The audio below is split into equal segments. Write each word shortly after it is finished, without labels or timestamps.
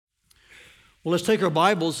Well, let's take our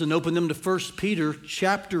Bibles and open them to 1 Peter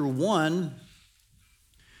chapter 1.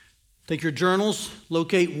 Take your journals,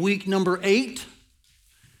 locate week number 8.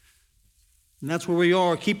 And that's where we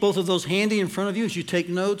are. Keep both of those handy in front of you as you take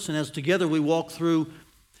notes and as together we walk through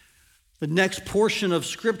the next portion of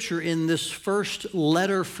Scripture in this first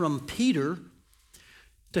letter from Peter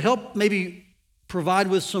to help maybe provide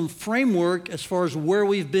with some framework as far as where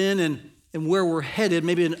we've been and where we're headed,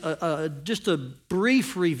 maybe just a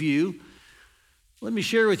brief review. Let me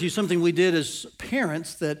share with you something we did as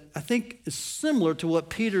parents that I think is similar to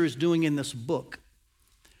what Peter is doing in this book.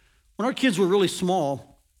 When our kids were really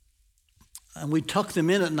small, and we tucked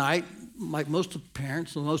them in at night, like most of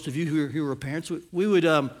parents, and most of you who are parents, we would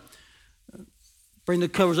bring the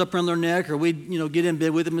covers up around their neck, or we'd get in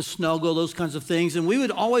bed with them and snuggle, those kinds of things. And we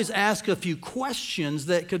would always ask a few questions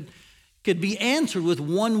that could be answered with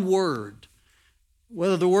one word.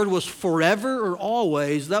 Whether the word was forever or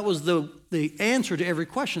always, that was the answer to every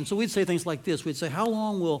question. So we'd say things like this. We'd say, how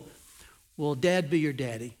long will Dad be your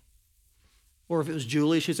daddy? Or if it was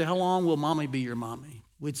Julie, she'd say, how long will Mommy be your mommy?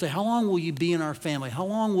 We'd say, how long will you be in our family? How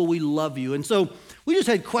long will we love you? And so we just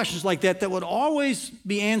had questions like that would always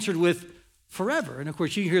be answered with forever. And of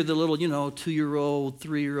course, you hear the little, 2-year-old,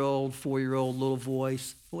 3-year-old, 4-year-old little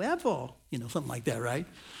voice, forever, something like that, right?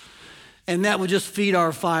 And that would just feed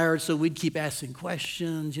our fire, so we'd keep asking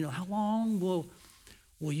questions. How long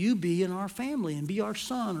will you be in our family and be our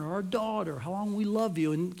son or our daughter? How long will we love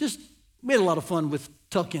you? And just made a lot of fun with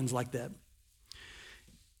tuck-ins like that.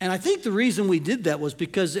 And I think the reason we did that was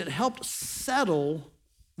because it helped settle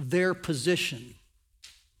their position.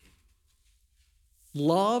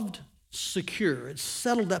 Loved, secure. It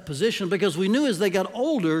settled that position because we knew as they got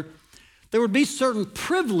older, there would be certain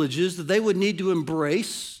privileges that they would need to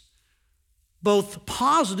embrace, both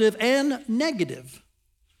positive and negative.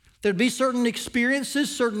 There'd be certain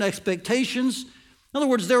experiences, certain expectations. In other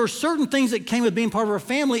words, there were certain things that came with being part of our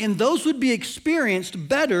family, and those would be experienced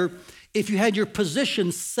better if you had your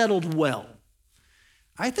position settled well.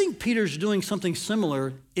 I think Peter's doing something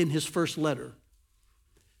similar in his first letter.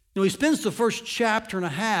 He spends the first chapter and a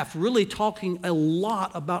half really talking a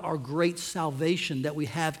lot about our great salvation that we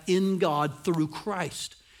have in God through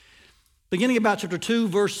Christ. Beginning about chapter 2,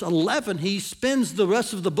 verse 11, he spends the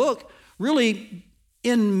rest of the book really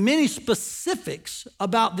in many specifics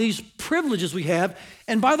about these privileges we have.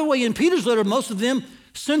 And by the way, in Peter's letter, most of them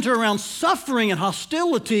center around suffering and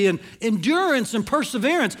hostility and endurance and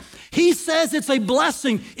perseverance. He says it's a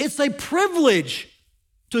blessing, it's a privilege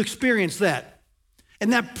to experience that.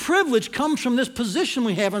 And that privilege comes from this position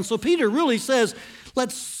we have. And so Peter really says,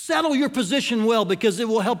 let's settle your position well because it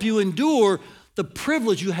will help you endure the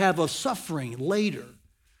privilege you have of suffering later.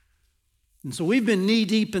 And so we've been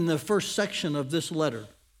knee-deep in the first section of this letter,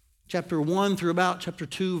 chapter 1 through about chapter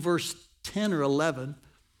 2, verse 10 or 11.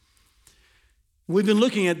 We've been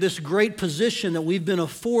looking at this great position that we've been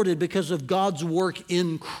afforded because of God's work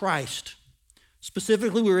in Christ.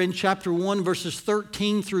 Specifically, we're in chapter 1, verses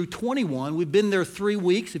 13 through 21. We've been there 3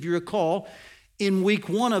 weeks, if you recall. In week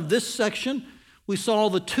 1 of this section, we saw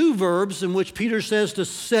the 2 verbs in which Peter says to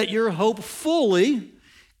set your hope fully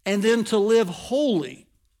and then to live wholly.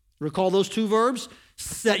 Recall those 2 verbs?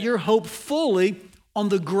 Set your hope fully on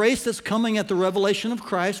the grace that's coming at the revelation of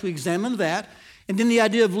Christ. We examined that. And then the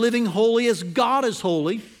idea of living holy as God is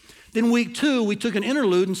holy. Then week 2, we took an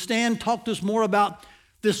interlude and Stan talked to us more about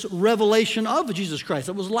this revelation of Jesus Christ.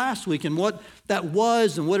 That was last week and what that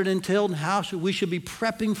was and what it entailed and how we should be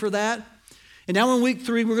prepping for that. And now in week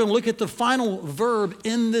 3, we're going to look at the final verb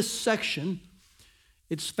in this section.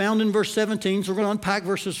 It's found in verse 17, so we're going to unpack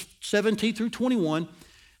verses 17 through 21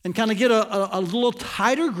 and kind of get a little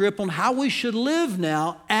tighter grip on how we should live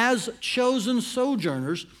now as chosen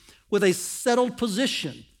sojourners with a settled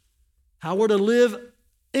position, how we're to live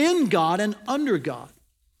in God and under God.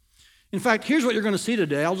 In fact, here's what you're going to see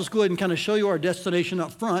today. I'll just go ahead and kind of show you our destination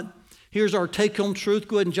up front. Here's our take-home truth.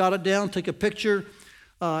 Go ahead and jot it down, take a picture,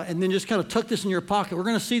 and then just kind of tuck this in your pocket. We're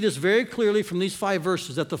going to see this very clearly from these 5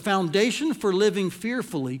 verses, that the foundation for living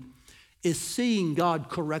fearfully is seeing God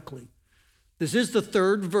correctly. This is the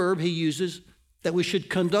 3rd verb he uses, that we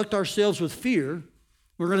should conduct ourselves with fear.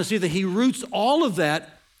 We're going to see that he roots all of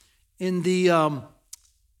that in the,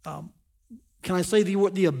 can I say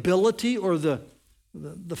the ability or the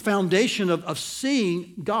foundation of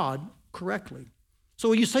seeing God correctly. So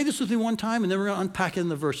will you say this with me one time, and then we're going to unpack it in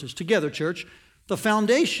the verses. Together, church. The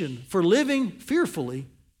foundation for living fearfully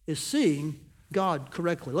is seeing God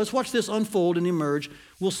correctly. Let's watch this unfold and emerge.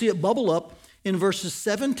 We'll see it bubble up in verses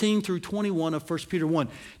 17 through 21 of 1 Peter 1.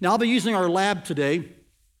 Now, I'll be using our lab today.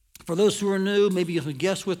 For those who are new, maybe you can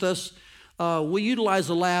guess with us, we utilize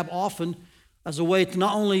the lab often as a way to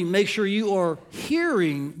not only make sure you are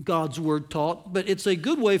hearing God's word taught, but it's a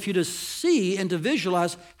good way for you to see and to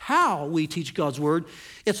visualize how we teach God's word.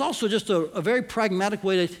 It's also just a very pragmatic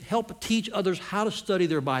way to help teach others how to study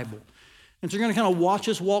their Bible. And so you're going to kind of watch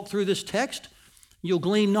us walk through this text. You'll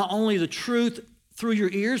glean not only the truth through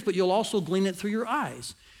your ears, but you'll also glean it through your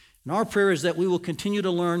eyes. And our prayer is that we will continue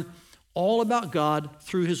to learn all about God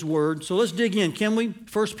through his word. So let's dig in, can we?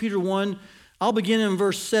 1 Peter 1, I'll begin in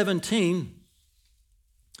verse 17.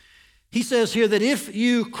 He says here that if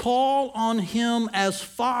you call on him as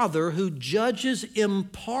Father who judges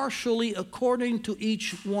impartially according to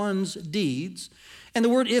each one's deeds, and the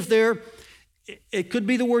word if there, it could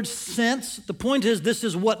be the word since. The point is, this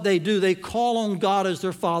is what they do. They call on God as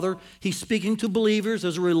their Father. He's speaking to believers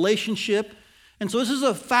as a relationship. And so this is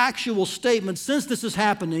a factual statement. Since this is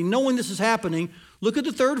happening, knowing this is happening, look at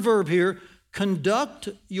the third verb here. Conduct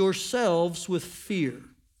yourselves with fear.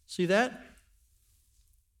 See that?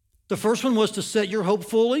 The first one was to set your hope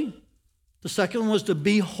fully. The second one was to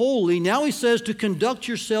be holy. Now he says to conduct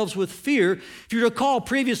yourselves with fear. If you recall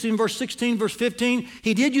previously in verse 16, verse 15,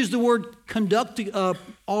 he did use the word conduct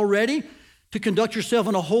already, to conduct yourself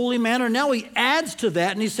in a holy manner. Now he adds to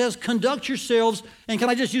that and he says conduct yourselves, and can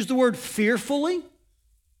I just use the word fearfully?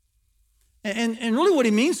 And really what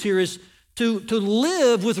he means here is to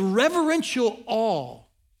live with reverential awe.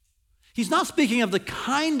 He's not speaking of the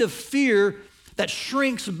kind of fear that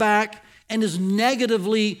shrinks back and is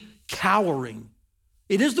negatively cowering.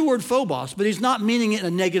 It is the word phobos, but he's not meaning it in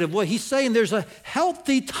a negative way. He's saying there's a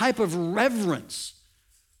healthy type of reverence,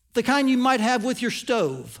 the kind you might have with your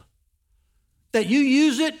stove, that you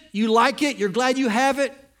use it, you like it, you're glad you have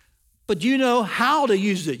it, but you know how to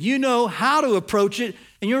use it. You know how to approach it,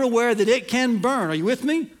 and you're aware that it can burn. Are you with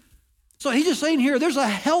me? So he's just saying here, there's a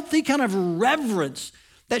healthy kind of reverence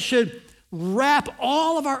that should wrap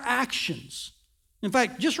all of our actions. In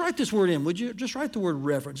fact, just write this word in, would you? Just write the word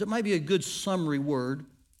reverence. It might be a good summary word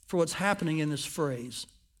for what's happening in this phrase.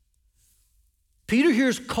 Peter here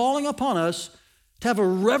is calling upon us to have a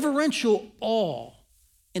reverential awe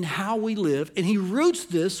in how we live, and he roots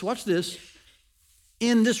this, watch this,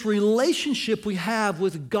 in this relationship we have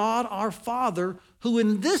with God our Father, who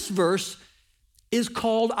in this verse is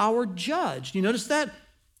called our judge. You notice that?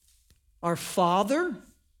 Our Father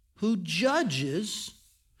who judges.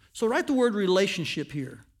 So write the word relationship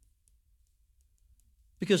here,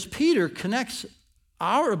 because Peter connects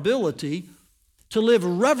our ability to live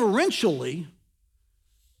reverentially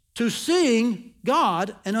to seeing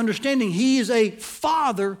God and understanding he is a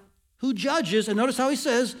Father who judges. And notice how he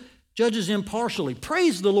says, judges impartially.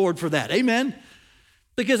 Praise the Lord for that. Amen.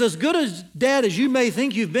 Because as good as dad as you may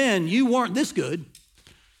think you've been, you weren't this good.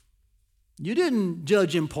 You didn't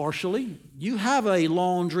judge impartially. You have a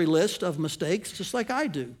laundry list of mistakes, just like I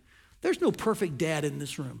do. There's no perfect dad in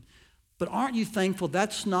this room. But aren't you thankful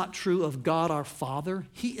that's not true of God our Father?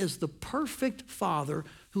 He is the perfect Father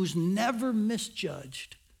who's never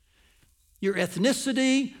misjudged. Your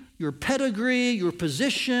ethnicity, your pedigree, your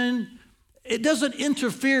position, it doesn't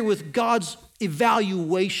interfere with God's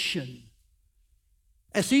evaluation.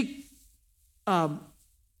 As he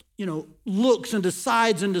looks and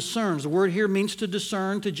decides and discerns. The word here means to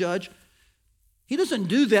discern, to judge. He doesn't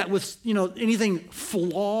do that with, anything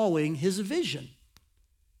flawing his vision.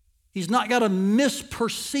 He's not got a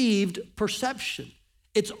misperceived perception.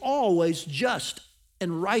 It's always just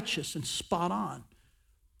and righteous and spot on.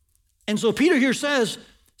 And so Peter here says,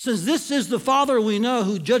 since this is the Father we know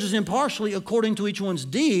who judges impartially according to each one's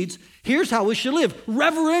deeds, here's how we should live.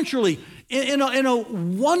 Reverentially, in a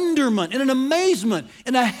wonderment, in an amazement,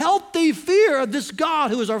 in a healthy fear of this God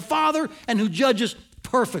who is our Father and who judges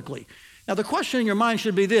perfectly. Now, the question in your mind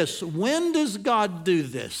should be this: when does God do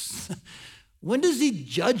this? When does he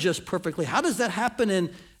judge us perfectly? How does that happen?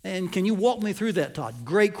 And can you walk me through that, Todd?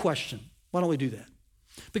 Great question. Why don't we do that?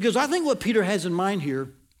 Because I think what Peter has in mind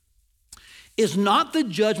here is not the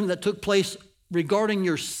judgment that took place regarding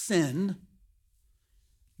your sin.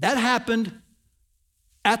 That happened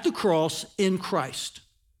at the cross in Christ,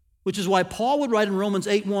 which is why Paul would write in Romans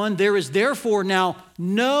 8:1, there is therefore now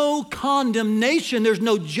no condemnation. There's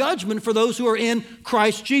no judgment for those who are in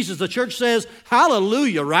Christ Jesus. The church says,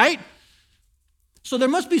 hallelujah, right? So there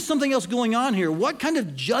must be something else going on here. What kind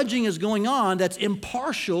of judging is going on that's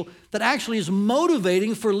impartial, that actually is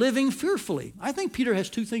motivating for living fearfully? I think Peter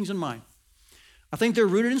has two things in mind. I think they're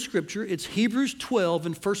rooted in Scripture. It's Hebrews 12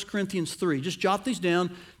 and 1 Corinthians 3. Just jot these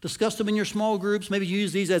down, discuss them in your small groups, maybe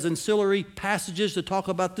use these as ancillary passages to talk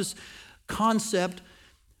about this concept.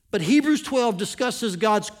 But Hebrews 12 discusses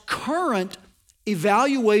God's current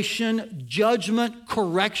evaluation, judgment,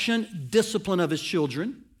 correction, discipline of his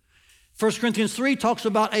children. 1 Corinthians 3 talks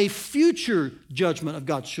about a future judgment of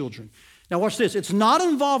God's children. Now watch this. It's not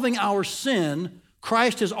involving our sin.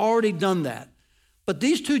 Christ has already done that. But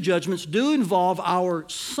these two judgments do involve our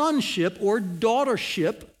sonship or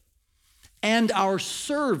daughtership and our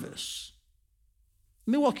service.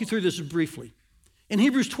 Let me walk you through this briefly. In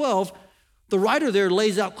Hebrews 12, the writer there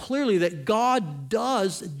lays out clearly that God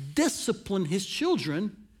does discipline his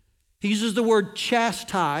children. He uses the word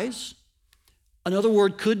chastise. Another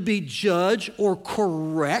word could be judge or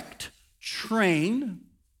correct, train.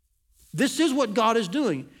 This is what God is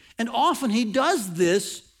doing. And often he does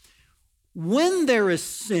this when there is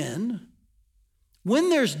sin, when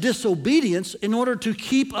there's disobedience, in order to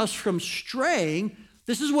keep us from straying.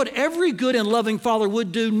 This is what every good and loving father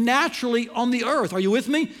would do naturally on the earth. Are you with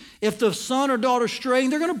me? If the son or daughter is straying,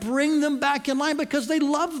 they're going to bring them back in line because they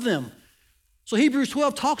love them. So Hebrews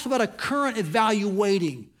 12 talks about a current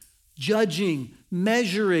evaluating, judging,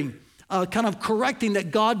 measuring, kind of correcting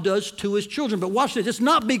that God does to his children. But watch this. It's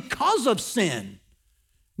not because of sin.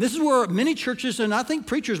 This is where many churches, and I think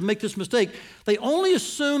preachers make this mistake. They only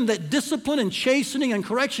assume that discipline and chastening and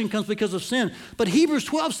correction comes because of sin. But Hebrews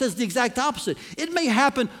 12 says the exact opposite. It may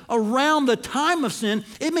happen around the time of sin.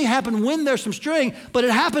 It may happen when there's some straying, but it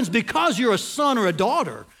happens because you're a son or a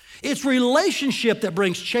daughter. It's relationship that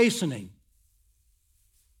brings chastening.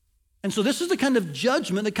 And so this is the kind of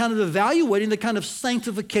judgment, the kind of evaluating, the kind of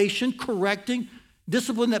sanctification, correcting,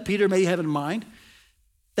 discipline that Peter may have in mind.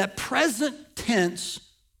 That present tense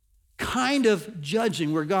kind of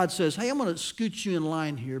judging where God says, hey, I'm going to scoot you in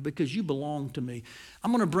line here because you belong to me. I'm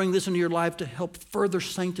going to bring this into your life to help further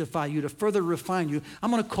sanctify you, to further refine you. I'm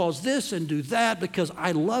going to cause this and do that because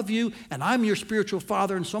I love you and I'm your spiritual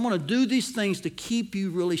father. And so I'm going to do these things to keep you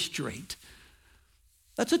really straight.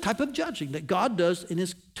 That's a type of judging that God does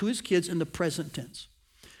to his kids in the present tense.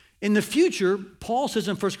 In the future, Paul says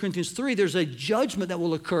in 1 Corinthians 3, there's a judgment that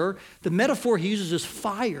will occur. The metaphor he uses is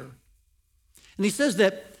fire. And he says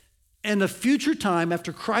that in the future time,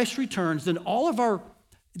 after Christ returns, then all of our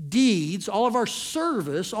deeds, all of our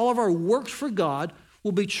service, all of our works for God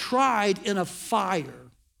will be tried in a fire.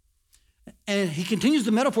 And he continues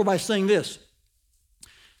the metaphor by saying this,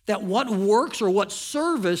 that what works or what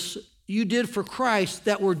service you did for Christ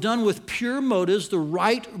that were done with pure motives, the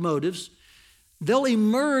right motives, they'll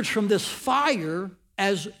emerge from this fire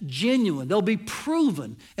as genuine. They'll be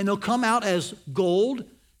proven, and they'll come out as gold,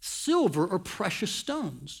 silver, or precious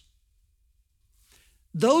stones.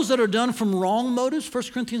 Those that are done from wrong motives, 1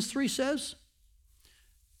 Corinthians 3 says,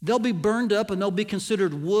 they'll be burned up and they'll be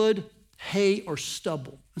considered wood, hay, or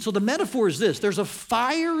stubble. And so the metaphor is this. There's a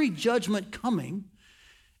fiery judgment coming.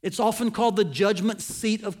 It's often called the judgment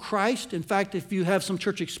seat of Christ. In fact, if you have some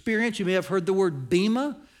church experience, you may have heard the word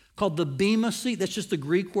bema, called the bema seat. That's just the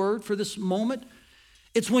Greek word for this moment.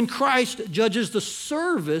 It's when Christ judges the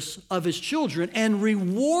service of his children and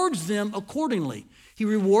rewards them accordingly. He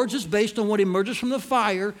rewards us based on what emerges from the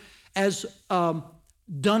fire as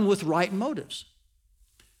done with right motives.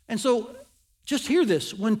 And so just hear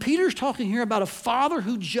this. When Peter's talking here about a father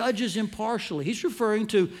who judges impartially, he's referring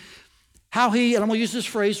to how he, and I'm going to use this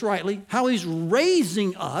phrase rightly, how he's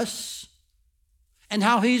raising us and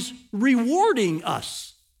how he's rewarding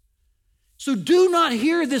us. So do not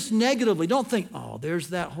hear this negatively. Don't think, oh, there's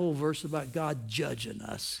that whole verse about God judging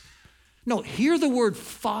us. No, hear the word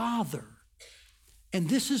father. And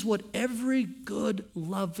this is what every good,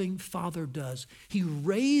 loving father does. He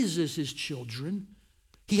raises his children.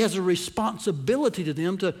 He has a responsibility to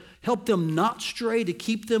them to help them not stray, to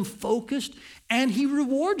keep them focused, and he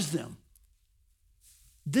rewards them.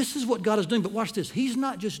 This is what God is doing. But watch this. He's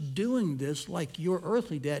not just doing this like your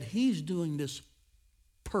earthly dad. He's doing this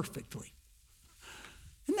perfectly.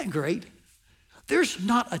 Isn't that great? There's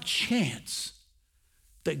not a chance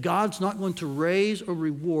that God's not going to raise or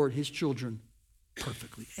reward his children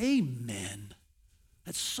perfectly. Amen.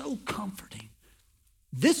 That's so comforting.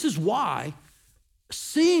 This is why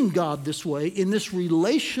seeing God this way in this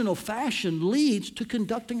relational fashion leads to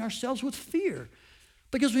conducting ourselves with fear.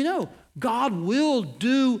 Because we know God will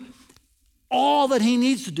do all that he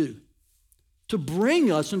needs to do to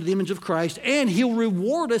bring us into the image of Christ, and he'll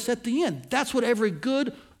reward us at the end. That's what every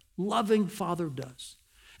good, loving father does.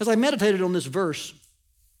 As I meditated on this verse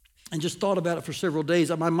and just thought about it for several days,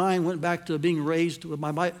 my mind went back to being raised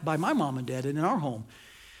by my mom and dad in our home.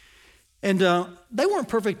 And they weren't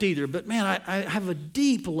perfect either, but man, I have a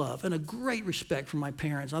deep love and a great respect for my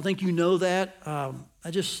parents. I think you know that. I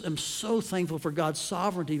just am so thankful for God's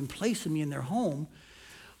sovereignty in placing me in their home.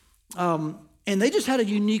 And they just had a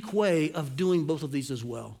unique way of doing both of these as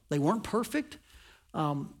well. They weren't perfect,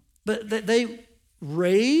 but they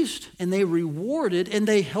raised and they rewarded and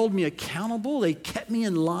they held me accountable. They kept me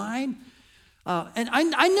in line. And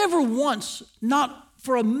I never once, not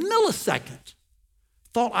for a millisecond,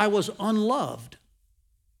 thought I was unloved.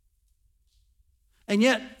 And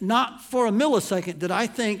yet, not for a millisecond did I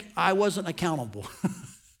think I wasn't accountable.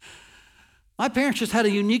 My parents just had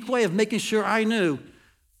a unique way of making sure I knew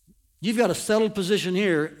you've got a settled position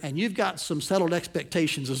here and you've got some settled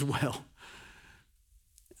expectations as well.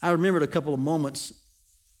 I remembered a couple of moments.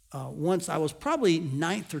 Once I was probably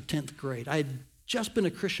 9th or 10th grade. I had just been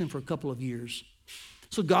a Christian for a couple of years.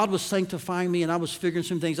 So God was sanctifying me and I was figuring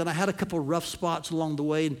some things, and I had a couple of rough spots along the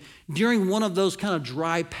way. And during one of those kind of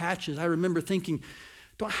dry patches, I remember thinking,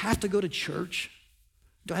 do I have to go to church?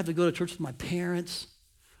 Do I have to go to church with my parents?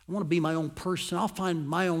 I want to be my own person. I'll find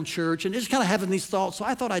my own church. And just kind of having these thoughts. So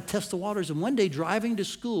I thought I'd test the waters. And one day driving to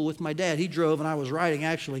school with my dad, he drove and I was riding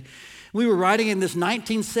actually. We were riding in this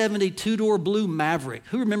 1970 two-door blue Maverick.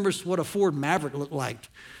 Who remembers what a Ford Maverick looked like?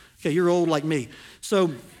 Okay, you're old like me.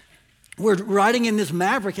 So we're riding in this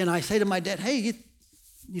Maverick, and I say to my dad, hey,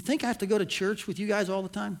 you think I have to go to church with you guys all the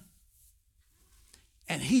time?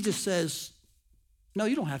 And he just says, no,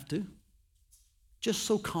 you don't have to. Just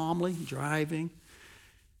so calmly driving.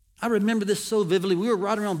 I remember this so vividly. We were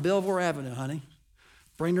riding around Belvoir Avenue, honey,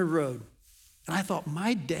 Brainerd Road. And I thought,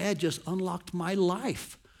 my dad just unlocked my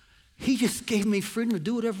life. He just gave me freedom to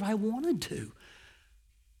do whatever I wanted to.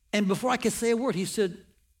 And before I could say a word, he said,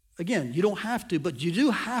 again, you don't have to, but you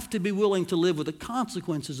do have to be willing to live with the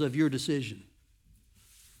consequences of your decision.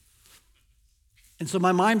 And so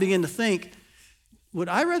my mind began to think, would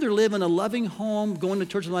I rather live in a loving home, going to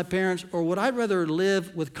church with my parents, or would I rather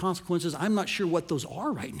live with consequences? I'm not sure what those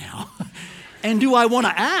are right now. And do I want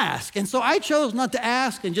to ask? And so I chose not to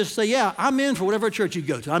ask and just say, yeah, I'm in for whatever church you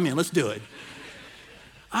go to. I'm in, let's do it.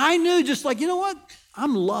 I knew just like, you know what?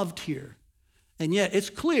 I'm loved here. And yet it's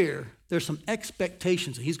clear there's some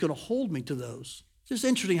expectations, and he's going to hold me to those. It's just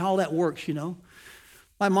interesting how that works, you know.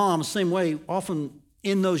 My mom, the same way, often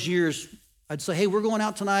in those years, I'd say, hey, we're going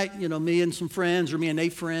out tonight, you know, me and some friends or me and a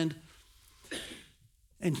friend.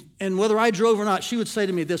 And whether I drove or not, she would say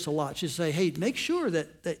to me this a lot. She'd say, hey, make sure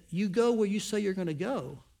that you go where you say you're going to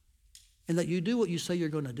go and that you do what you say you're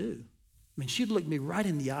going to do. I mean, she'd look me right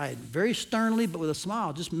in the eye, very sternly, but with a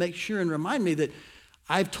smile, just make sure and remind me that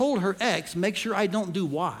I've told her X, make sure I don't do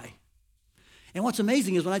Y. And what's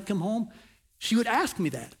amazing is when I'd come home, she would ask me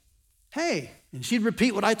that. Hey, and she'd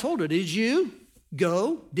repeat what I told her. Did you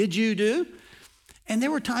go? Did you do? And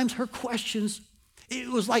there were times her questions, it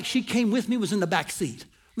was like she came with me, was in the back seat.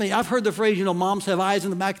 I mean, I've heard the phrase, you know, moms have eyes in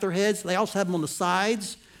the back of their heads. They also have them on the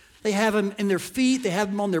sides. They have them in their feet. They have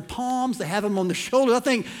them on their palms. They have them on their shoulders. I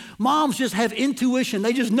think moms just have intuition.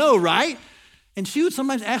 They just know, right? And she would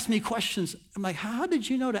sometimes ask me questions. I'm like, how did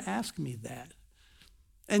you know to ask me that?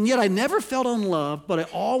 And yet I never felt unloved, but I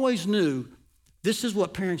always knew this is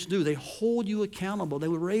what parents do. They hold you accountable. They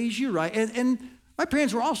would raise you right. And my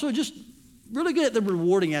parents were also just really good at the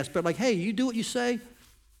rewarding aspect. Like, hey, you do what you say,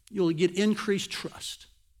 you'll get increased trust.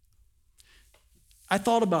 I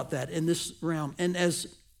thought about that in this realm. And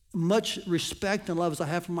as much respect and love as I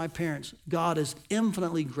have for my parents, God is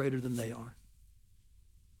infinitely greater than they are.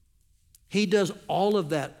 He does all of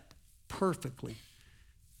that perfectly.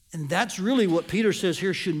 And that's really what Peter says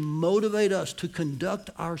here should motivate us to conduct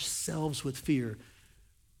ourselves with fear.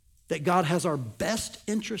 That God has our best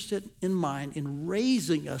interest in mind in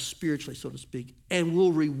raising us spiritually, so to speak, and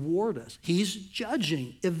will reward us. He's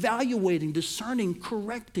judging, evaluating, discerning,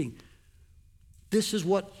 correcting. This is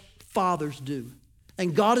what fathers do.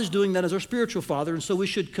 And God is doing that as our spiritual father, and so we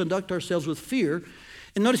should conduct ourselves with fear.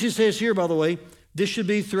 And notice he says here, by the way, this should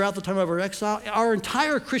be throughout the time of our exile. Our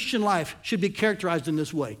entire Christian life should be characterized in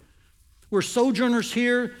this way. We're sojourners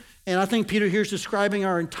here, and I think Peter here is describing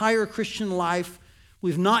our entire Christian life.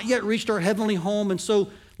 We've not yet reached our heavenly home, and so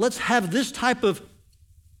let's have this type of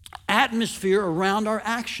atmosphere around our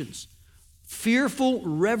actions. Fearful,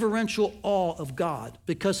 reverential awe of God,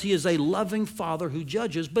 because he is a loving father who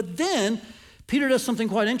judges. But then Peter does something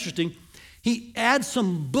quite interesting. He adds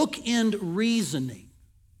some bookend reasoning.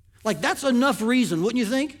 Like, that's enough reason, wouldn't you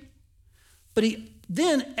think? But he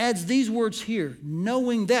then adds these words here,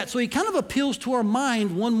 knowing that. So he kind of appeals to our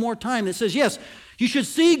mind one more time. It says, yes, you should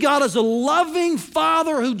see God as a loving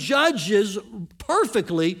father who judges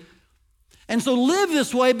perfectly. And so live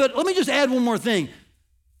this way. But let me just add one more thing.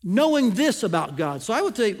 Knowing this about God. So I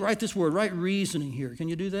would say, write this word, write reasoning here. Can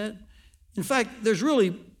you do that? In fact, there's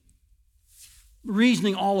really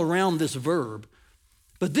reasoning all around this verb.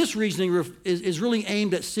 But this reasoning is really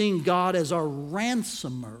aimed at seeing God as our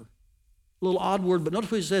ransomer. A little odd word, but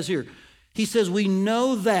notice what he says here. He says, we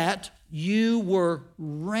know that You were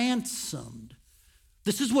ransomed.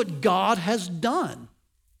 This is what God has done.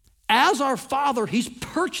 As our Father, He's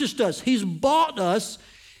purchased us. He's bought us.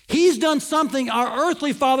 He's done something our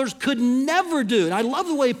earthly fathers could never do. And I love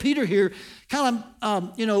the way Peter here kind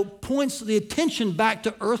of, points the attention back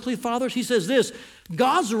to earthly fathers. He says this,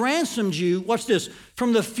 God's ransomed you, watch this,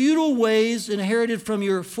 from the futile ways inherited from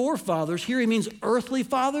your forefathers. Here he means earthly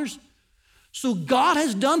fathers. So God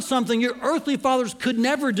has done something your earthly fathers could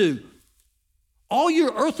never do. All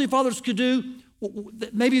your earthly fathers could do,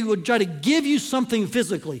 maybe he would try to give you something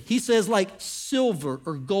physically. He says like silver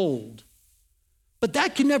or gold. But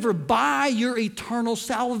that can never buy your eternal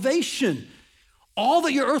salvation. All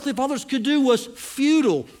that your earthly fathers could do was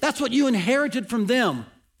futile. That's what you inherited from them.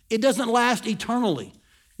 It doesn't last eternally.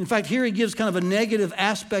 In fact, here he gives kind of a negative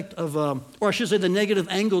aspect of, or I should say the negative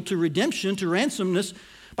angle to redemption, to ransomness,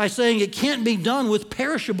 by saying it can't be done with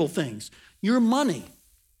perishable things. Your money,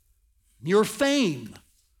 your fame,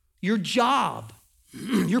 your job,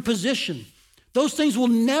 your position. Those things will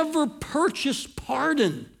never purchase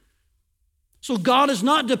pardon. So God is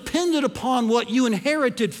not dependent upon what you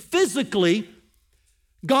inherited physically.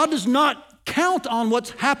 God does not count on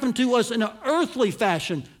what's happened to us in an earthly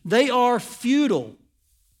fashion. They are futile.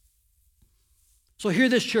 So hear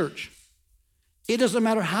this, church. It doesn't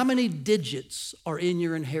matter how many digits are in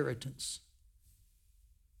your inheritance.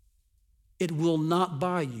 It will not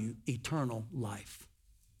buy you eternal life.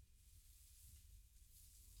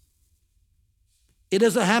 It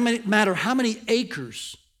doesn't matter how many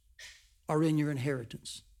acres are in your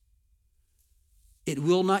inheritance. It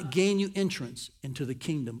will not gain you entrance into the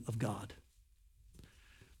kingdom of God.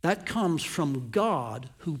 That comes from God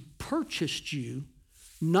who purchased you,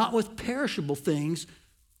 not with perishable things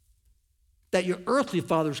that your earthly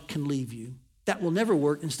fathers can leave you. That will never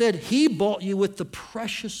work. Instead, He bought you with the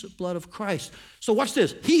precious blood of Christ. So watch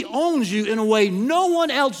this. He owns you in a way no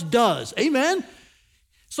one else does. Amen?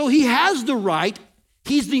 So He has the right.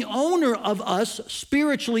 He's the owner of us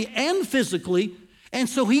spiritually and physically, and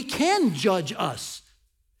so He can judge us.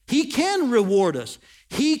 He can reward us.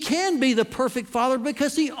 He can be the perfect Father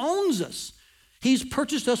because He owns us. He's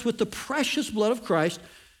purchased us with the precious blood of Christ.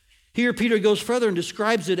 Here Peter goes further and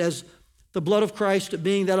describes it as the blood of Christ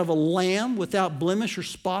being that of a lamb without blemish or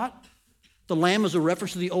spot. The lamb is a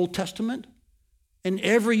reference to the Old Testament. And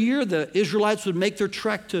every year the Israelites would make their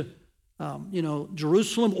trek to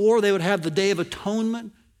Jerusalem, or they would have the Day of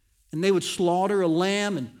Atonement, and they would slaughter a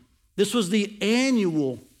lamb. And this was the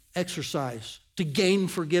annual exercise to gain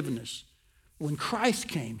forgiveness. When Christ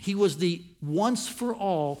came, He was the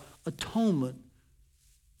once-for-all atonement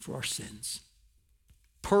for our sins.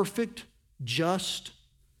 Perfect, just,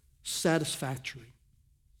 satisfactory.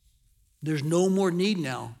 There's no more need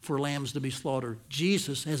now for lambs to be slaughtered.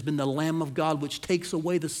 Jesus has been the Lamb of God which takes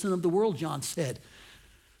away the sin of the world, John said.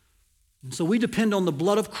 And so we depend on the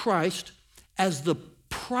blood of Christ as the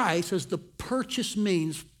price, as the purchase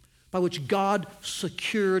means by which God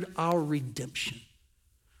secured our redemption.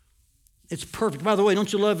 It's perfect. By the way,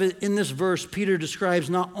 don't you love it? In this verse, Peter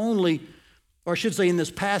describes not only, or I should say in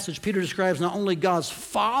this passage, Peter describes not only God's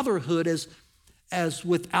fatherhood as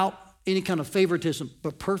without any kind of favoritism,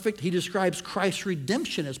 but perfect. He describes Christ's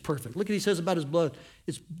redemption as perfect. Look at what he says about His blood.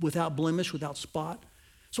 It's without blemish, without spot.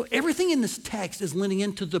 So everything in this text is lending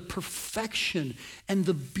into the perfection and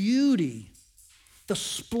the beauty, the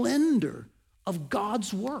splendor of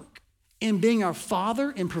God's work in being our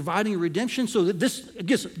Father and providing redemption. So that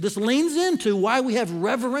this leans into why we have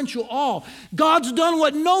reverential awe. God's done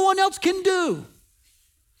what no one else can do.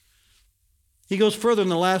 He goes further in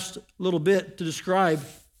the last little bit to describe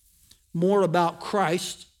more about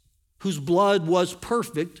Christ, whose blood was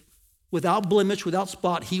perfect, without blemish, without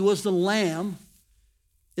spot. He was the Lamb.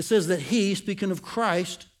 It says that He, speaking of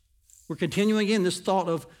Christ, we're continuing in this thought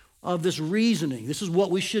of this reasoning. This is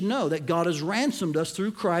what we should know, that God has ransomed us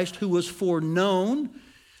through Christ, who was foreknown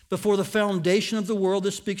before the foundation of the world.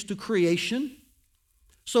 This speaks to creation.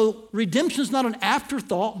 So redemption is not an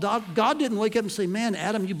afterthought. God didn't wake up and say, man,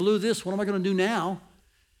 Adam, you blew this. What am I going to do now?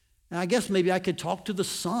 And I guess maybe I could talk to the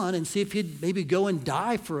Son and see if He'd maybe go and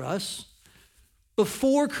die for us.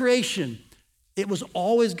 Before creation, it was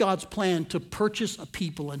always God's plan to purchase a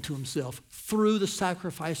people unto Himself through the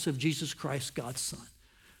sacrifice of Jesus Christ, God's Son.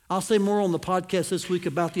 I'll say more on the podcast this week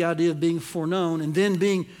about the idea of being foreknown and then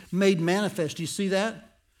being made manifest. Do you see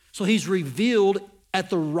that? So He's revealed at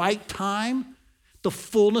the right time, the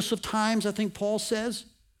fullness of times, I think Paul says.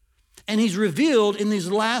 And He's revealed in these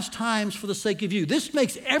last times for the sake of you. This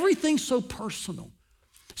makes everything so personal.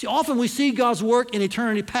 See, often we see God's work in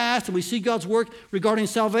eternity past, and we see God's work regarding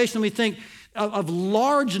salvation, and we think of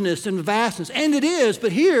largeness and vastness. And it is,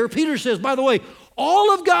 but here Peter says, by the way,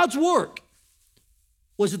 all of God's work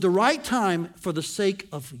was at the right time for the sake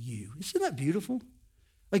of you. Isn't that beautiful?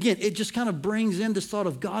 Again, it just kind of brings in this thought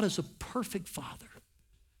of God as a perfect Father.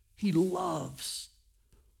 He loves.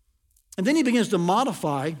 And then he begins to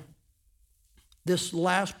modify this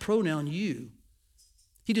last pronoun, you.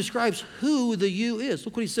 He describes who the you is.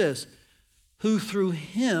 Look what he says. Who through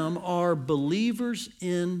him are believers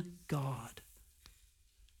in God.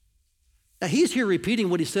 Now, he's here repeating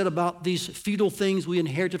what he said about these feudal things we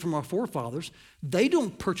inherited from our forefathers. They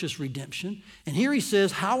don't purchase redemption. And here he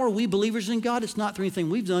says, how are we believers in God? It's not through anything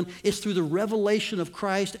we've done. It's through the revelation of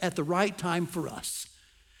Christ at the right time for us,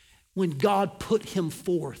 when God put him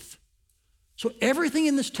forth. So everything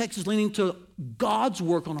in this text is leaning to God's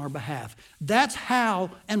work on our behalf. That's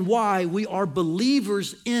how and why we are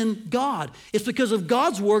believers in God. It's because of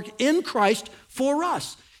God's work in Christ for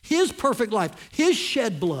us. His perfect life, his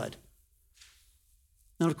shed blood.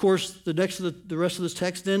 Now, of course, the rest of this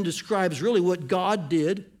text then describes really what God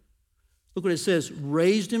did. Look what it says,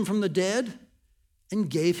 raised him from the dead and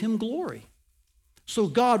gave him glory. So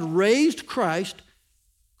God raised Christ,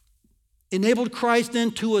 enabled Christ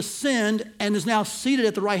then to ascend, and is now seated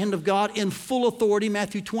at the right hand of God in full authority,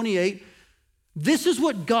 Matthew 28. This is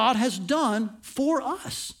what God has done for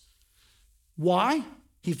us. Why?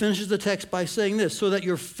 He finishes the text by saying this, so that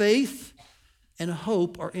your faith and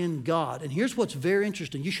hope are in God. And here's what's very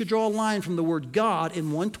interesting. You should draw a line from the word God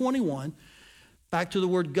in 1:21 back to the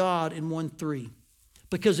word God in 1:3.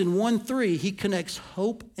 Because in 1:3, he connects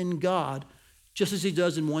hope and God just as he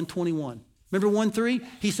does in 1:21. Remember 1:3?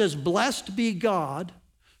 He says, blessed be God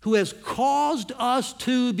who has caused us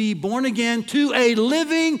to be born again to a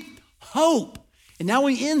living hope. And now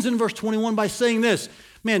he ends in verse 21 by saying this,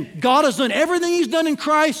 man, God has done everything he's done in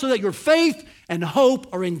Christ so that your faith and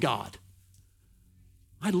hope are in God.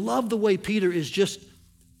 I love the way Peter is just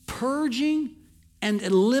purging and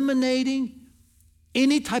eliminating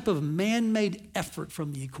any type of man-made effort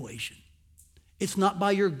from the equation. It's not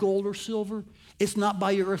by your gold or silver. It's not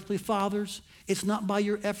by your earthly fathers. It's not by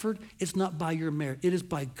your effort. It's not by your merit. It is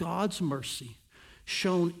by God's mercy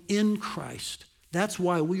shown in Christ. That's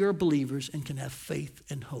why we are believers and can have faith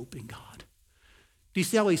and hope in God. Do you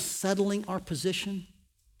see how he's settling our position?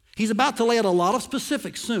 He's about to lay out a lot of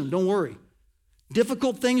specifics soon. Don't worry.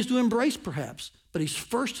 Difficult things to embrace, perhaps, but he's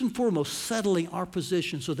first and foremost settling our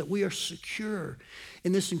position so that we are secure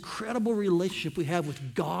in this incredible relationship we have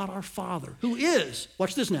with God our Father, who is,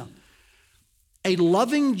 watch this now, a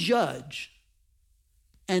loving judge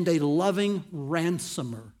and a loving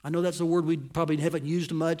ransomer. I know that's a word we probably haven't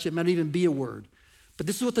used much. It might even be a word, but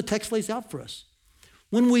this is what the text lays out for us.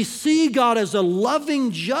 When we see God as a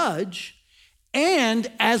loving judge and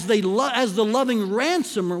as the loving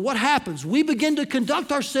ransomer, what happens? We begin to conduct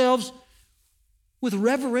ourselves with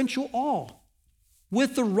reverential awe,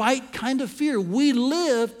 with the right kind of fear. We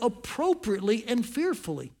live appropriately and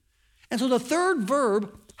fearfully. And so the third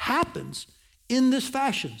verb happens in this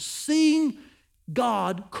fashion, seeing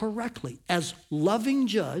God correctly as loving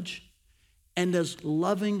judge and as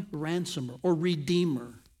loving ransomer or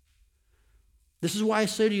redeemer. This is why I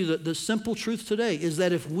say to you that the simple truth today is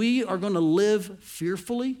that if we are going to live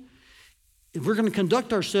fearfully, if we're going to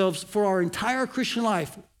conduct ourselves for our entire Christian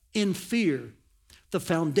life in fear, the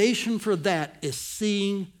foundation for that is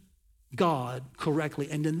seeing God correctly.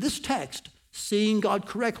 And in this text, seeing God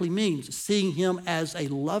correctly means seeing him as a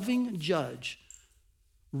loving judge,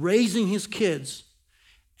 raising his kids,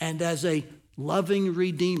 and as a loving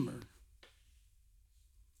redeemer.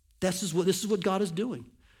 This is what God is doing.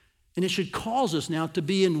 And it should cause us now to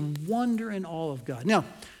be in wonder and awe of God. Now,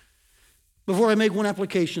 before I make one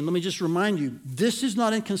application, let me just remind you, this is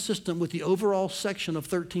not inconsistent with the overall section of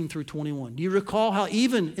 13 through 21. Do you recall how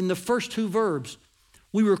even in the first two verbs,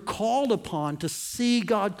 we were called upon to see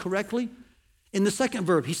God correctly? In the second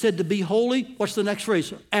verb, he said to be holy. What's the next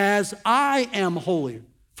phrase? As I am holy,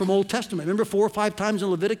 from Old Testament. Remember 4 or 5 times in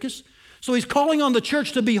Leviticus? So he's calling on the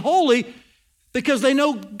church to be holy because they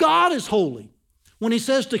know God is holy. When he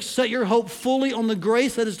says to set your hope fully on the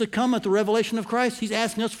grace that is to come at the revelation of Christ, he's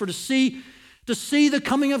asking us to see the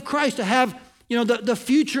coming of Christ, to have the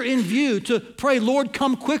future in view, to pray, Lord,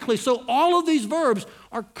 come quickly. So all of these verbs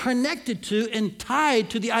are connected to and tied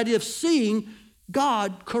to the idea of seeing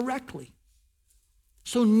God correctly.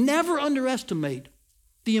 So never underestimate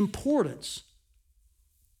the importance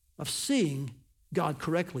of seeing God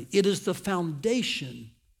correctly. It is the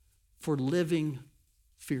foundation for living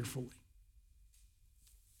fearfully.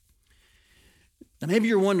 Now maybe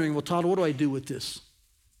you're wondering, well, Todd, what do I do with this?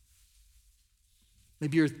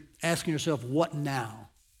 Maybe you're asking yourself, what now?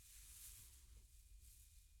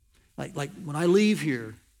 Like when I leave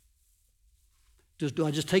here, do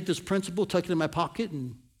I just take this principle, tuck it in my pocket,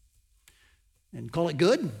 and call it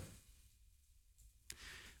good?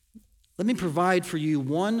 Let me provide for you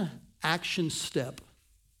one action step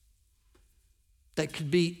that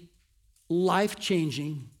could be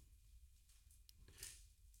life-changing.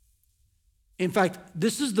 In fact,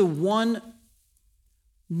 this is the one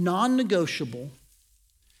non-negotiable,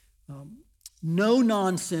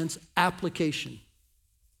 no-nonsense application.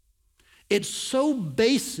 It's so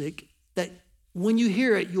basic that when you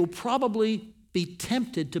hear it, you'll probably be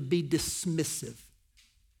tempted to be dismissive.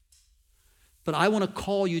 But I want to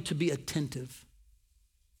call you to be attentive,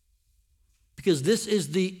 because this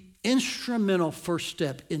is the instrumental first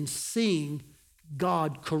step in seeing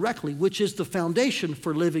God correctly, which is the foundation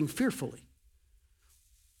for living fearfully.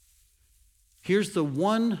 Here's the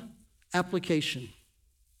one application.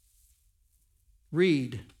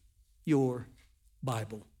 Read your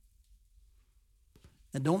Bible.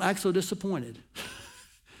 And don't act so disappointed.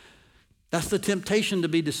 That's the temptation to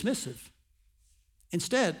be dismissive.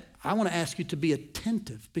 Instead, I want to ask you to be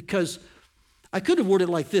attentive, because I could have worded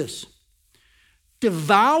it like this: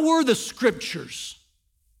 devour the scriptures.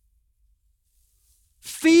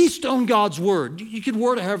 Feast on God's word. You can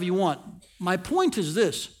word it however you want. My point is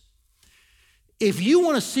this: if you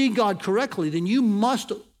want to see God correctly, then you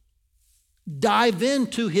must dive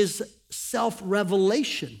into his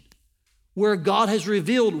self-revelation, where God has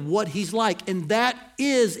revealed what he's like. And that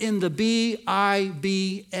is in the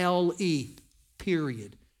Bible,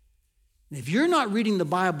 period. And if you're not reading the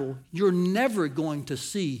Bible, you're never going to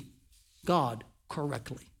see God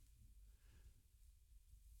correctly.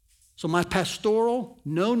 So my pastoral,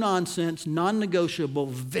 no-nonsense, non-negotiable,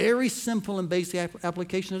 very simple and basic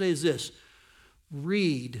application today is this: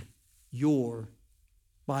 read your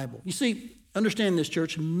Bible. You see, understand this,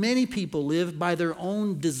 church, many people live by their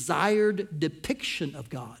own desired depiction of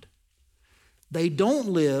God. They don't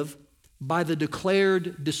live by the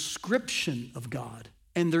declared description of God,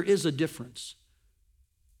 and there is a difference.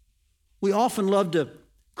 We often love to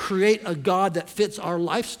create a God that fits our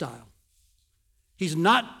lifestyle. He's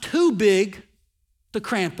not too big to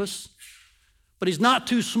cramp us, but he's not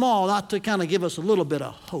too small not to kind of give us a little bit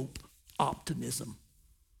of hope, optimism.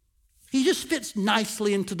 He just fits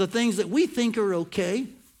nicely into the things that we think are okay.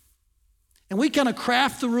 And we kind of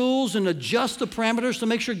craft the rules and adjust the parameters to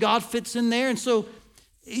make sure God fits in there. And so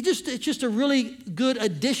it's just a really good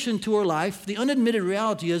addition to our life. The unadmitted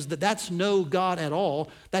reality is that that's no God at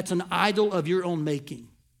all. That's an idol of your own making.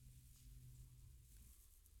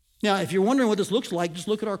 Now, if you're wondering what this looks like, just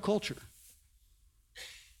look at our culture.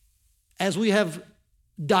 As we have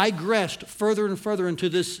digressed further and further into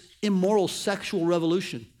this immoral sexual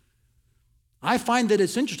revolution, I find that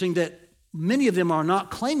it's interesting that many of them are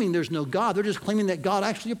not claiming there's no God. They're just claiming that God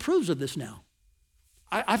actually approves of this now.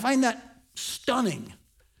 I find that stunning,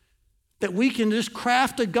 that we can just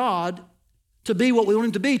craft a God to be what we want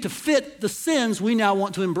him to be, to fit the sins we now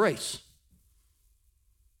want to embrace.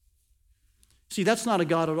 See, that's not a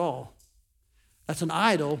God at all. That's an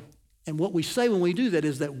idol, and what we say when we do that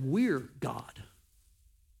is that we're God.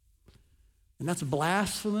 And that's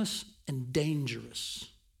blasphemous and dangerous.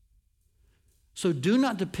 So do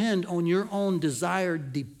not depend on your own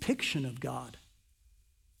desired depiction of God.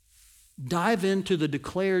 Dive into the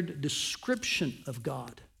declared description of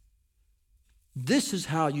God. This is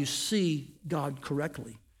how you see God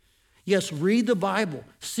correctly. Yes, read the Bible.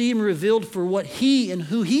 See him revealed for what he and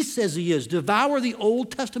who he says he is. Devour the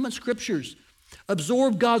Old Testament scriptures.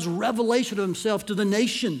 Absorb God's revelation of himself to the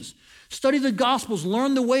nations. Study the Gospels.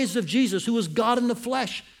 Learn the ways of Jesus, who was God in the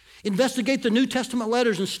flesh. Investigate the New Testament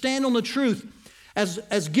letters and stand on the truth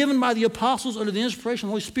as given by the apostles under the inspiration of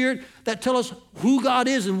the Holy Spirit that tell us who God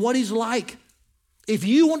is and what he's like. If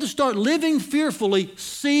you want to start living fearfully,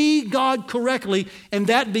 see God correctly, and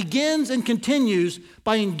that begins and continues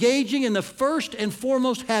by engaging in the first and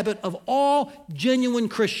foremost habit of all genuine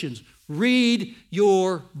Christians: read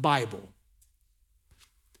your Bible.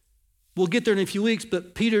 We'll get there in a few weeks,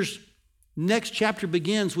 but Peter's next chapter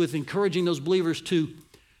begins with encouraging those believers to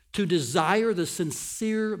desire the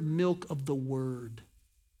sincere milk of the Word.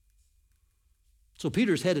 So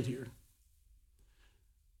Peter's headed here.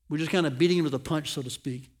 We're just kind of beating him with a punch, so to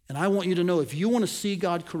speak. And I want you to know, if you want to see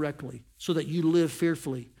God correctly so that you live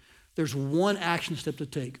fearfully, there's one action step to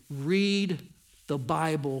take. Read the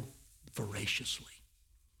Bible voraciously.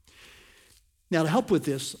 Now, to help with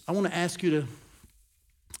this, I want to ask you to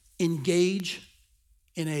engage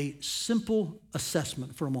in a simple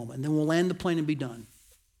assessment for a moment, and then we'll land the plane and be done.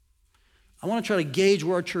 I want to try to gauge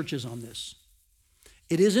where our church is on this.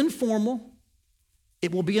 It is informal.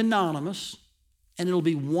 It will be anonymous, and it'll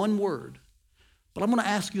be one word. But I'm going to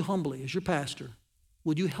ask you humbly, as your pastor,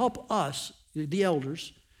 would you help us, the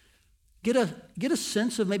elders, get a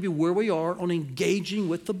sense of maybe where we are on engaging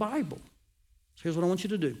with the Bible? So here's what I want you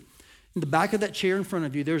to do. In the back of that chair in front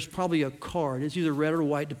of you, there's probably a card. It's either red or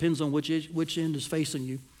white, depends on which end is facing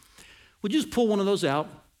you. Would you just pull one of those out?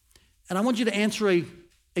 And I want you to answer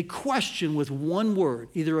a question with one word,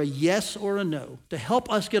 either a yes or a no, to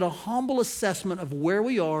help us get a humble assessment of where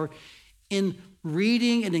we are in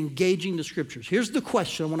reading and engaging the Scriptures. Here's the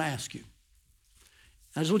question I want to ask you.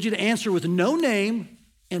 I just want you to answer with no name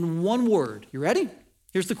and one word. You ready?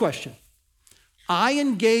 Here's the question. I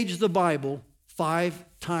engage the Bible 5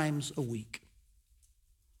 times a week.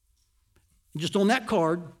 And just on that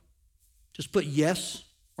card, just put yes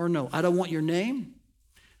or no. I don't want your name.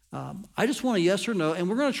 I just want a yes or no. And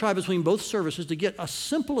we're going to try between both services to get a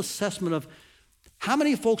simple assessment of how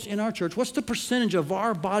many folks in our church, what's the percentage of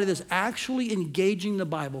our body that's actually engaging the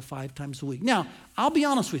Bible 5 times a week. Now, I'll be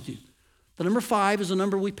honest with you. The number 5 is the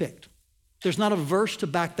number we picked. There's not a verse to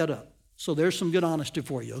back that up. So there's some good honesty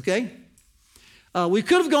for you, okay? We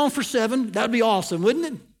could have gone for 7. That would be awesome, wouldn't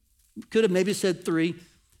it? Could have maybe said 3.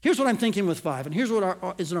 Here's what I'm thinking with 5, and here's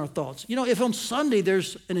what is in our thoughts. You know, if on Sunday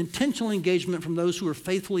there's an intentional engagement from those who are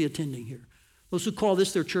faithfully attending here, those who call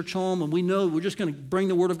this their church home, and we know we're just going to bring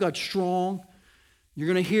the Word of God strong. You're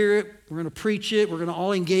going to hear it. We're going to preach it. We're going to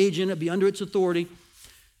all engage in it, be under its authority.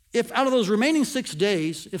 If out of those remaining 6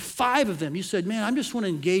 days, if 5 of them, you said, man, I just want to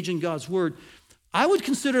engage in God's Word, I would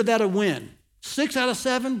consider that a win. 6 out of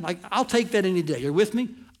 7, like I'll take that any day. You're with me?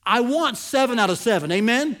 I want 7 out of 7,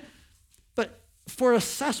 amen? But for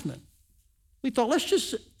assessment, we thought let's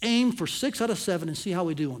just aim for 6 out of 7 and see how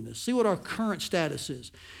we do on this. See what our current status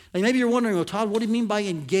is. And maybe you're wondering, well, Todd, what do you mean by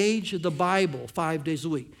engage the Bible 5 days a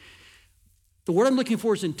week? The word I'm looking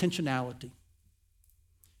for is intentionality. And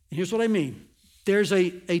here's what I mean. There's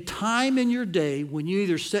a time in your day when you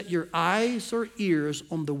either set your eyes or ears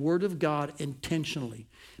on the Word of God intentionally.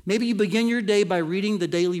 Maybe you begin your day by reading the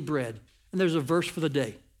daily bread, and there's a verse for the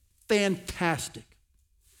day. Fantastic.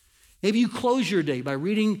 Maybe you close your day by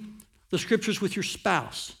reading the Scriptures with your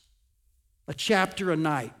spouse, a chapter a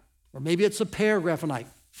night, or maybe it's a paragraph a night.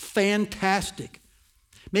 Fantastic.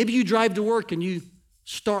 Maybe you drive to work and you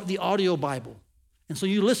start the audio Bible, and so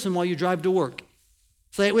you listen while you drive to work.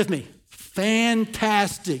 Say it with me.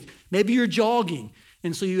 Fantastic. Maybe you're jogging,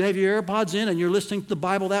 and so you have your AirPods in and you're listening to the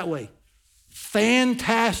Bible that way.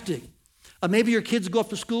 Fantastic. Maybe your kids go off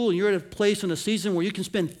to school and you're at a place in a season where you can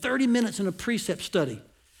spend 30 minutes in a precept study.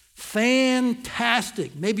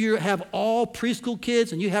 Fantastic. Maybe you have all preschool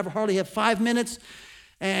kids and you hardly have 5 minutes,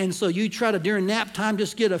 and so you try to, during nap time,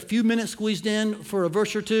 just get a few minutes squeezed in for a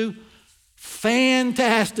verse or two.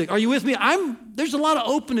 Fantastic. Are you with me? There's a lot of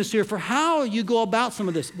openness here for how you go about some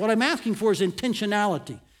of this. What I'm asking for is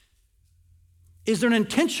intentionality. Is there an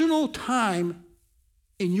intentional time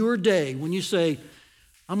in your day when you say,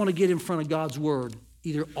 I'm going to get in front of God's Word,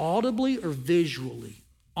 either audibly or visually,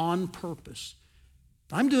 on purpose?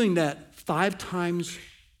 I'm doing that 5 times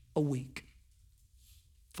a week,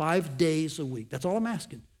 5 days a week. That's all I'm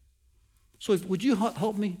asking. So would you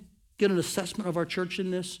help me get an assessment of our church in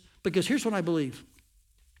this? Because here's what I believe.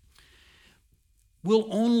 We'll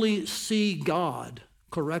only see God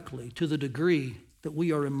correctly to the degree that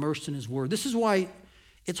we are immersed in His Word. This is why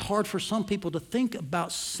it's hard for some people to think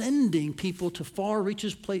about sending people to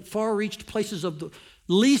far-reached places of the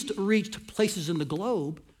least reached places in the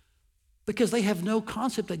globe, because they have no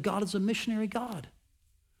concept that God is a missionary God.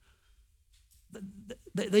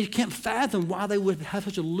 They can't fathom why they would have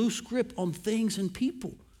such a loose grip on things and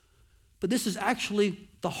people. But this is actually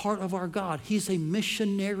the heart of our God. He's a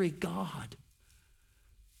missionary God.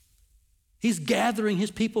 He's gathering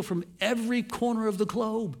His people from every corner of the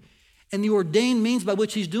globe. And the ordained means by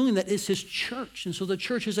which He's doing that is His church. And so the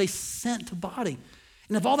church is a sent body.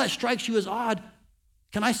 And if all that strikes you as odd,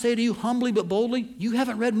 can I say to you humbly but boldly, you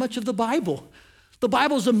haven't read much of the Bible. The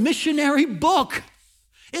Bible is a missionary book.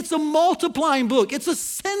 It's a multiplying book. It's a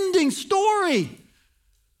sending story.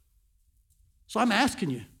 So I'm asking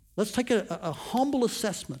you, let's take a humble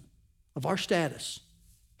assessment of our status.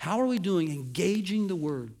 How are we doing engaging the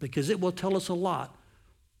Word? Because it will tell us a lot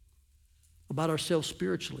about ourselves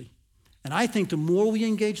spiritually. And I think the more we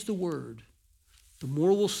engage the Word, the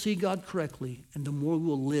more we'll see God correctly, and the more we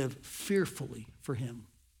will live fearfully for Him.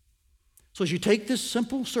 So as you take this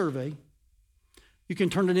simple survey, you can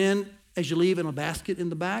turn it in as you leave in a basket in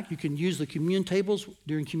the back. You can use the communion tables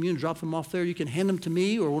during communion, drop them off there. You can hand them to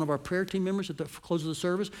me or one of our prayer team members at the close of the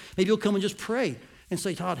service. Maybe you'll come and just pray and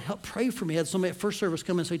say, Todd, help pray for me. I had somebody at first service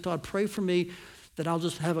come and say, Todd, pray for me that I'll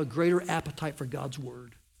just have a greater appetite for God's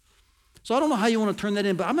word. So I don't know how you want to turn that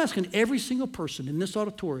in, but I'm asking every single person in this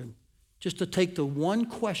auditorium just to take the one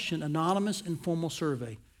question, anonymous, informal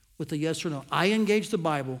survey with a yes or no. I engage the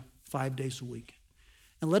Bible 5 days a week.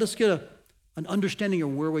 And let us get an understanding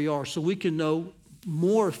of where we are so we can know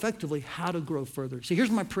more effectively how to grow further. See,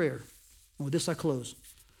 here's my prayer. And with this I close.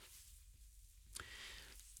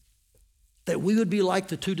 That we would be like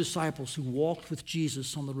the two disciples who walked with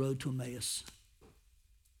Jesus on the road to Emmaus.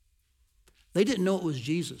 They didn't know it was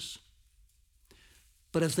Jesus.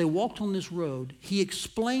 But as they walked on this road, he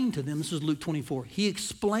explained to them, this is Luke 24, he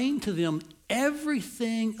explained to them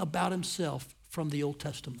everything about himself from the Old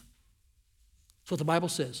Testament. That's what the Bible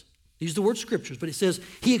says. These are the word scriptures, but it says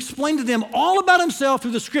he explained to them all about himself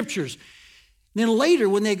through the scriptures. And then later,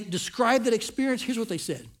 when they described that experience, here's what they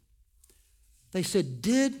said. They said,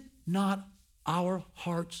 did not our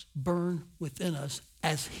hearts burn within us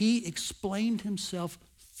as he explained himself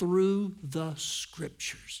through the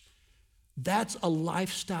scriptures? That's a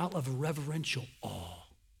lifestyle of reverential awe.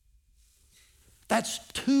 That's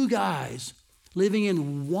two guys living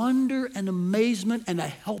in wonder and amazement and a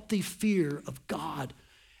healthy fear of God.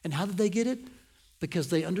 And how did they get it? Because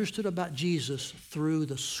they understood about Jesus through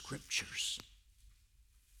the scriptures.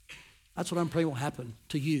 That's what I'm praying will happen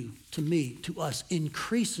to you, to me, to us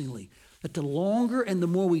increasingly. That the longer and the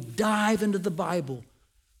more we dive into the Bible,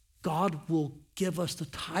 God will give us the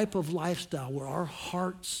type of lifestyle where our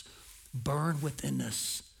hearts burn within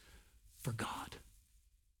us for God.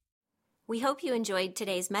 We hope you enjoyed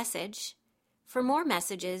today's message. For more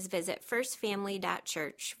messages, visit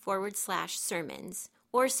firstfamily.church/sermons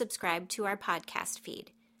or subscribe to our podcast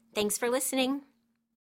feed. Thanks for listening.